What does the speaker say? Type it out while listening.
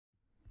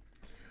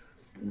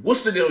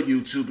What's the deal,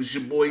 YouTube? It's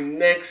your boy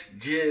Next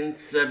Gen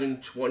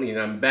 720, and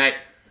I'm back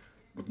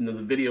with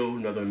another video,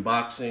 another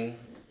unboxing.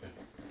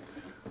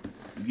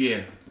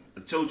 Yeah, I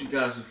told you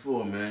guys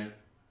before, man.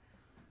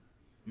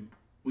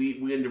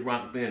 We in the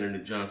rock band in the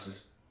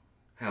Johnson's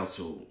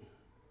household.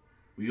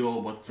 We all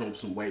about to turn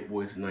some white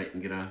boys tonight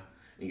and get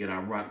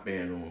our rock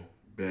band on,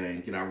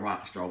 bang. Get our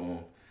rock star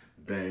on,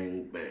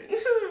 bang bang.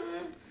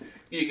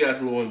 Give you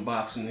guys a little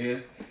unboxing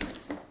here.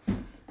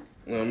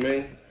 You know what I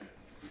mean?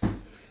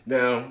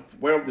 Now,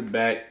 right off the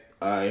bat,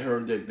 I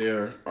heard that they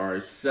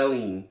are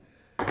selling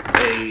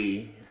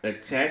a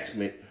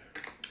attachment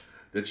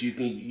that you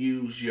can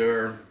use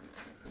your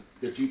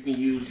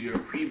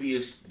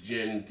previous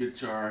gen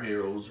guitar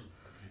heroes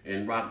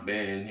and rock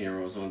band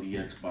heroes on the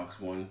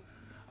XBOXONE.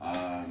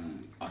 I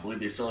believe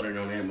they sold it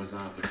on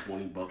Amazon for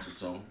 20 bucks or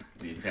so,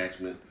 the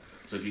attachment.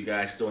 So if you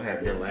guys still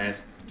have your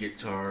last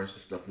guitars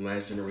and stuff from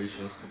last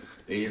generation,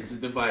 there is the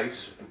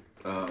device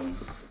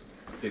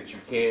that you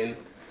can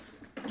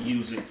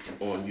use it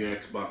on your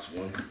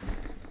XBOXONE.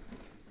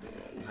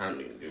 I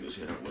don't even do this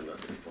here. I don't want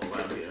nothing to fall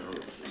out here.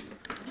 Let's see.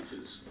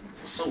 It's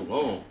so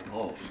long.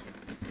 Oh.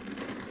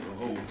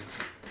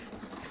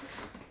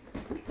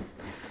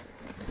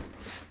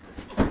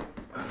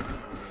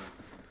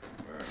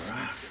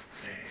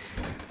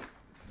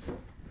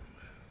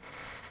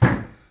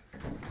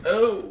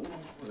 Oh,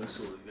 let's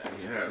see what we got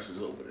here. House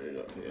is opening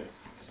up here.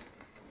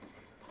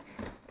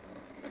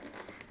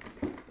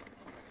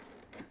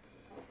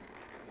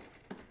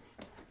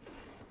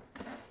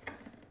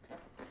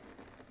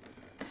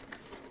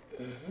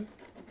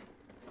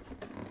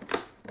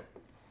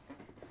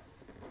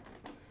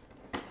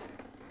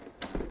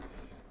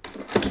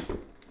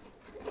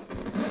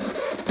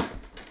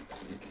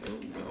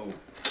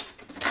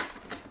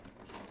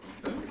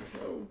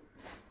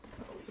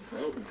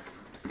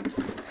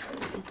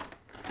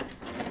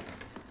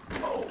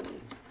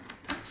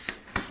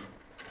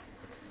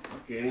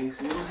 Can't even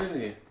see what's in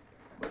here.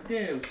 But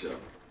damn so.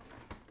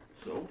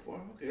 So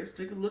far. Okay, let's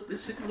take a look.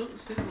 Let's take a look.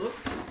 Let's take a look.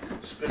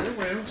 Spin it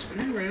around, spin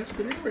it around,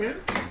 spin it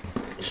around.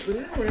 Spin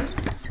it around.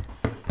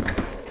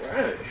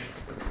 Alright.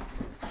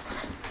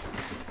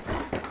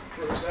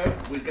 First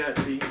up, we got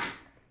the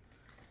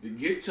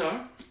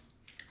guitar.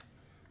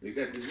 We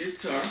got the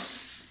guitar.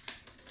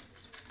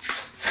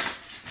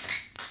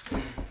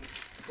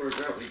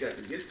 First out, we got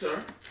the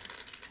guitar.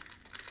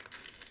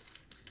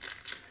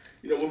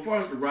 You know, as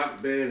far as the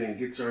rock band and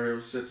guitar hero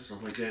sets and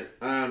stuff like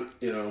that,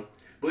 you know,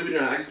 believe it or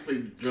not, I used to play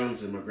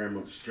drums in my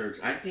grandmother's church.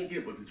 I can't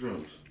get with the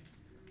drums.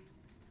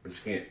 I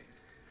just can't.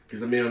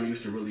 Because, I mean, I'm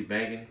used to really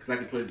banging. Because I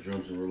can play the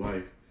drums in real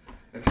life.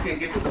 I just can't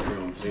get with the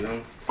drums, you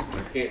know?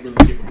 I can't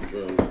really get with the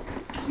drums.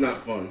 It's not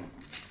fun.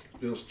 It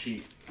feels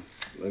cheap.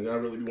 Like, I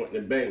really be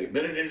wanting to bang it.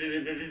 You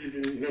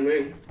know what I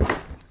mean?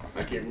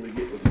 I can't really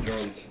get with the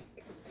drums.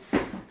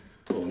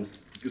 Oh, let's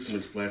get some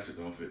of this plastic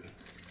off it.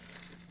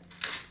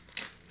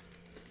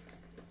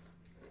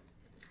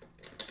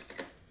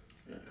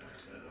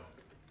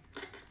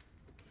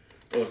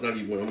 Oh, it's not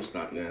even one. I'm gonna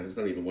stop now. It's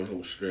not even one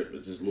whole strip.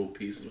 It's just little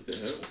pieces. What the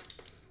hell?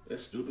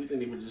 That's stupid. They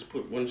didn't even just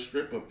put one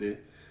strip up there.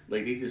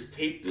 Like, they just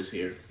taped this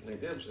here.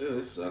 Like, that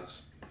this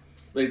sucks.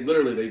 Like,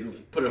 literally, they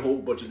put a whole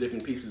bunch of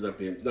different pieces up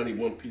here. It's not even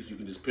one piece you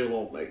can just peel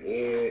off. Like,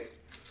 eh.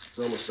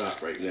 So I'm gonna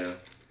stop right now.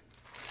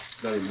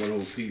 It's not even one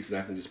whole piece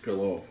that I can just peel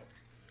off.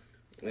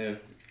 Yeah.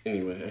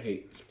 Anyway, I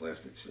hate this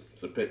plastic shit.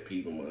 It's a pet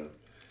peeve of mine.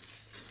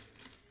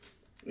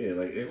 Yeah,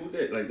 like, who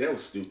did? Like, that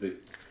was stupid.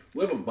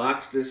 Whoever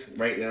boxed this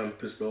right now, I'm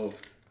pissed off.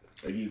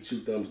 I give you 2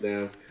 thumbs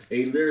down.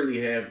 They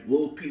literally have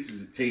little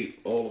pieces of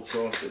tape all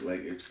across it. Like,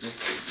 it's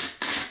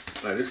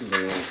like, this is a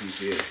long piece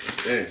here.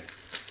 Dang.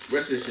 The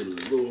rest of this shit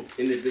was little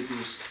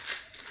individual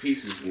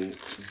pieces. And,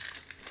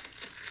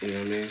 you know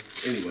what I mean?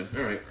 Anyway,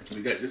 alright. So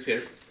we got this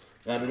here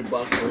out of the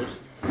box first.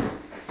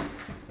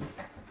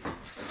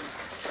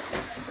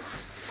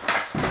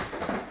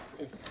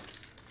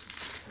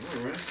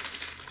 Alright.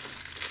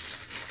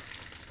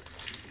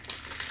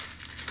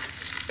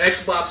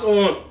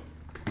 XBOXONE.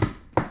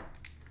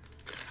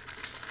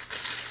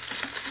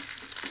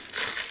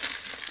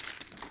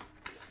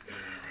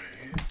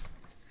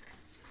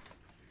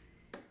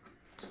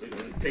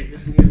 Take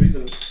this in here.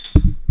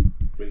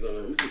 We're gonna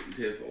let me take these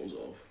headphones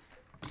off.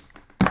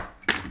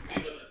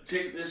 We're gonna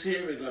take this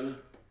here. We're gonna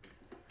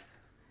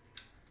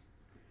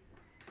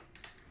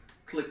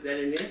click that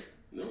in there.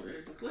 No, that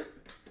isn't click.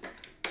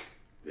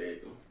 There you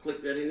go.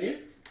 Click that in there.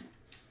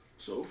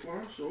 So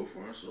far, so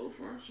far, so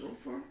far, so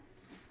far.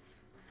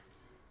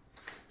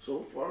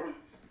 So far.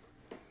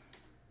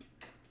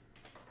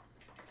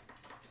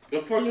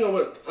 Of course, you know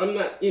what? I'm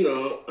not, you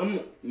know, I'm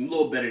a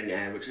little better than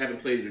average. I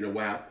haven't played it in a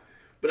while.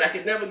 But I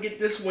could never get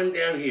this one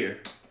down here,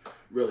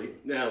 really.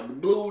 Now, the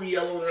blue, the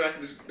yellow, I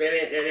can just,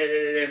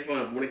 that's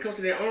fun. But when it comes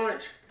to that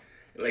orange,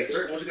 and like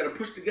certain ones you gotta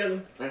push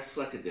together, I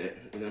suck at that.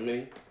 You know what I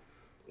mean?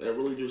 I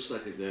really do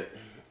suck at that.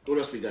 What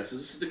else we got? So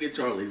this is the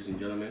guitar, ladies and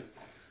gentlemen.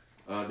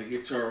 The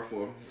guitar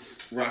for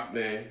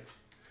Rockband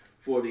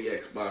for the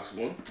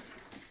XBOXONE.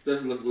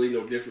 Doesn't look really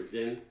no different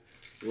than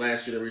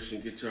last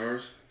generation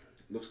guitars.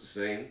 Looks the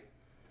same.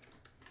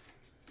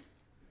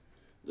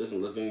 Doesn't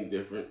look any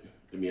different,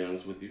 to be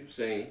honest with you.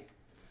 Same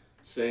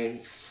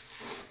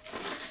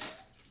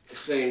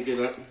get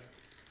up.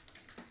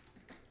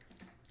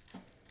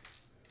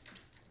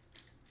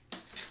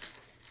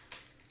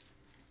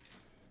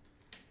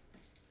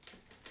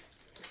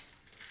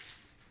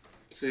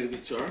 Same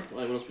guitar. All right,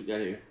 what else we got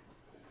here?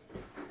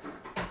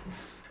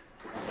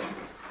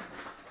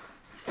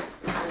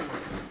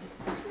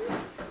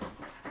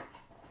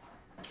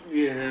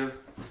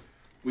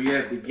 We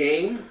have the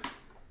game.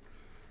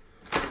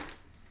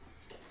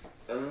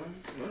 All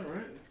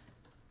right.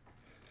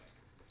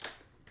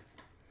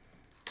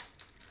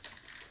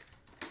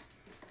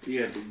 We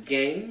have the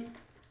game.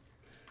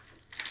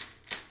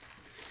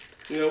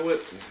 You know what?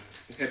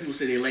 Have people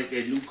say they like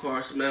that new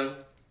car smell.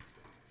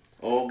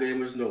 All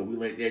gamers know we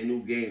like that new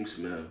game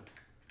smell.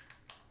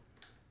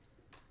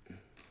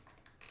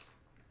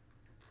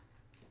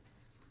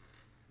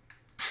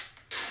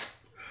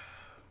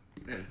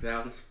 I had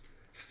 1,000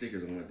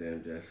 stickers on my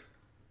damn desk.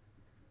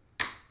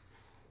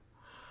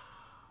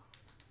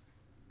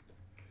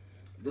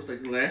 Looks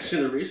like the last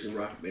generation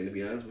Rockband, to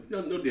be honest with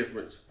you. No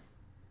difference.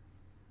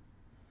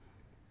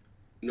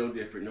 No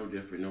different.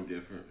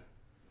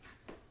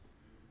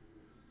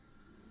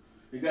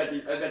 I got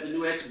the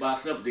new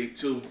Xbox update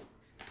too.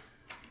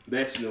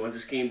 That's new. I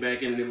just came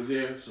back in and it was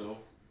there, so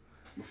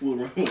I'm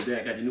fooling around with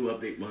that. I got the new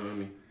update behind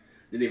me.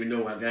 Didn't even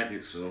know I got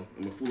it, so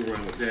I'm gonna fool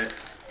around with that.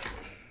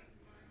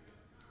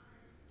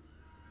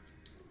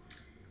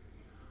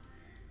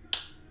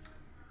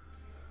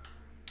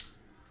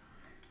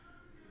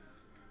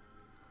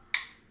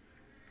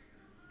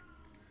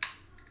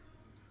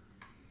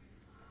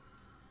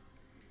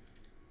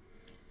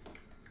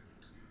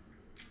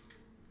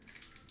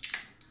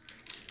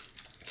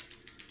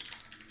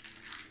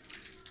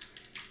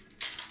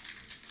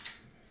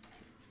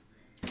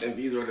 And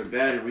these are the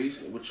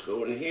batteries which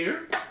go in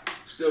here.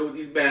 Still with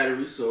these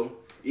batteries, so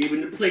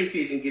even the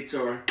PlayStation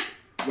guitar,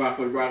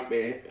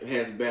 Rockband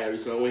has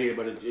batteries. So I won't hear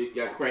about it.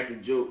 Got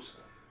cracking jokes,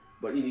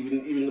 but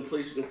even the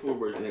PlayStation 4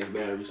 version has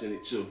batteries in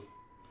it too.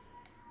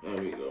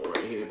 Let me go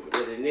right here, put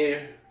that in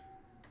there.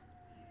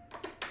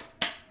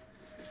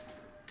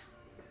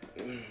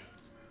 You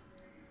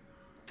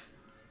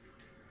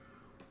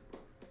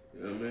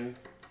know what I mean?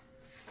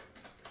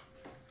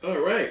 All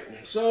right,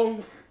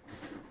 so.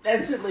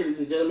 That's it, ladies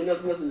and gentlemen.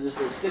 Nothing else than just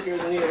for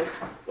stickers in here.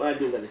 Well, I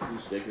do got a few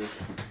stickers.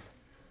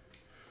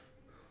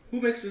 Who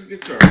makes this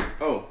guitar?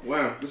 Oh,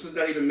 wow. This is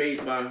not even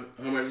made by,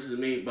 this is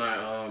made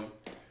by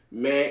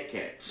Mad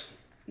Cats.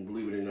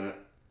 Believe it or not.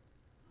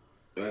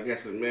 I got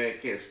some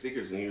Mad Cat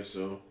stickers in here,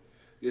 so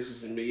this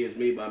is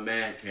made by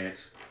Mad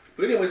Cats.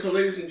 But anyway, so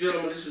ladies and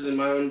gentlemen, this is in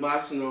my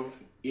unboxing of,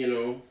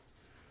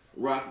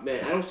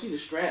 Rockband. I don't see the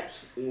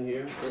straps in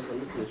here. I'm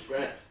missing the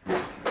straps. I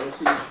don't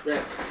see the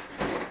straps.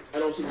 I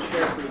don't see the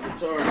strap for the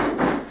guitar.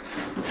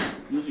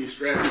 Usually the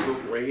straps go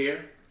from right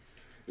here,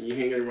 and you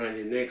hang it around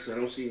your neck, so I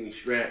don't see any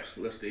straps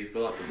unless they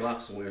fell out the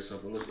box somewhere or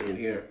something, unless they're in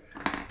here.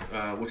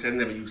 Which I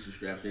never used the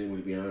straps anyway,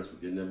 to be honest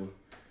with you. Never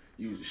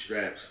used the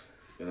straps.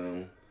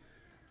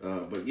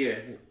 But yeah,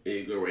 there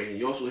you go right here.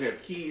 You also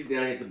have keys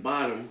down at the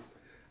bottom.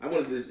 I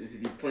wonder if this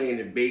is playing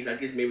the bass. I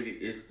guess maybe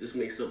this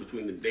makes up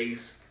between the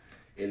bass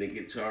and the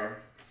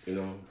guitar.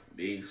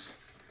 Bass,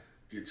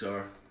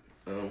 guitar.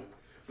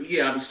 But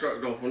yeah, I'll be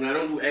starting off when I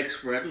don't do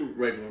expert, I do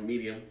regular,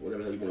 medium,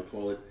 whatever you want to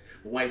call it.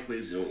 My wife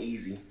plays it on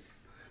easy.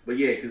 But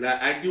yeah, because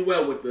I do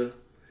well with the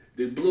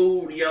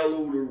blue, the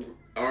yellow, the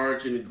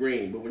orange, and the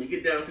green. But when you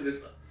get down to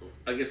this,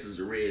 I guess it's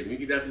a red. When you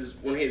get down to this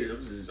one here,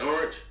 this is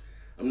orange,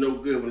 I'm no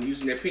good. When I'm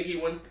using that pinky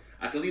one,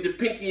 I can leave the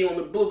pinky on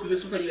the blue because then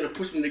sometimes you got to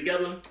push them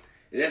together.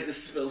 And that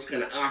just feels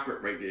kind of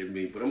awkward right there to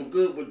me. But I'm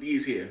good with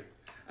these here.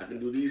 I can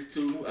do these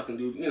two. I can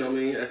do,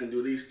 I can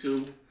do these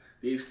two,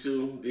 these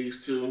two,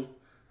 these two.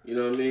 You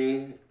know what I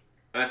mean?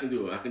 I can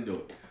do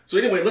it. So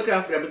anyway, look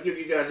out for that. I'm going to give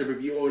you guys a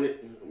review on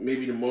it.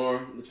 Maybe tomorrow.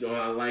 Let you know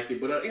how I like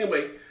it. But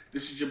anyway,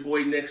 this is your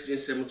boy Next Gen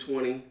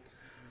 720.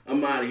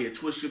 I'm out of here.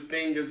 Twist your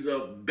fingers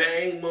up.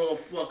 Bang,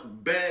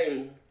 motherfucker.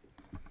 Bang.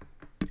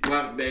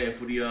 Rockband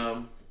for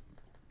the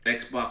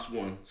Xbox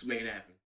One. Let's make it happen.